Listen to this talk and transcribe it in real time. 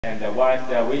and the work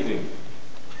that we do.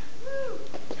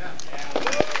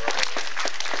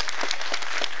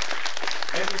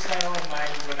 Let me start off my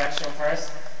introduction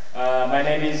first. My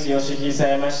name is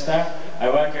Yoshihisa Yamashita. I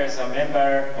work as a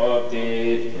member of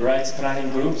the rights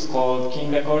planning groups called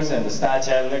King Records and Star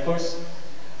Child Records.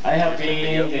 I have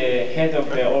been the head of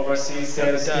the overseas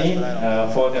sales team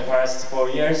for the past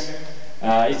 4 years.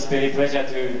 It's very pleasure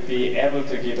to be able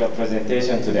to give a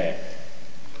presentation today.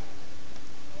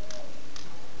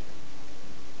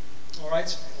 All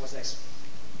right, what's next?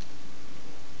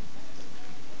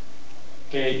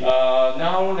 Okay,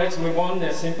 now let's move on to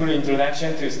a simple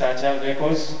introduction to Star Child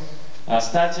Records.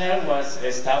 Star Child was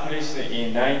established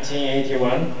in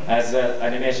 1981 as an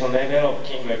animation label of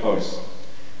King Records.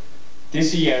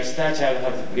 This year, Star Child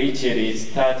has reached its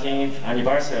 13th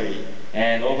anniversary,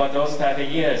 and over those 30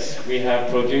 years, we have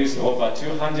produced over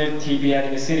 200 TV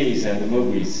anime series and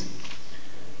movies.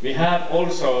 We have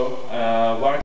also worked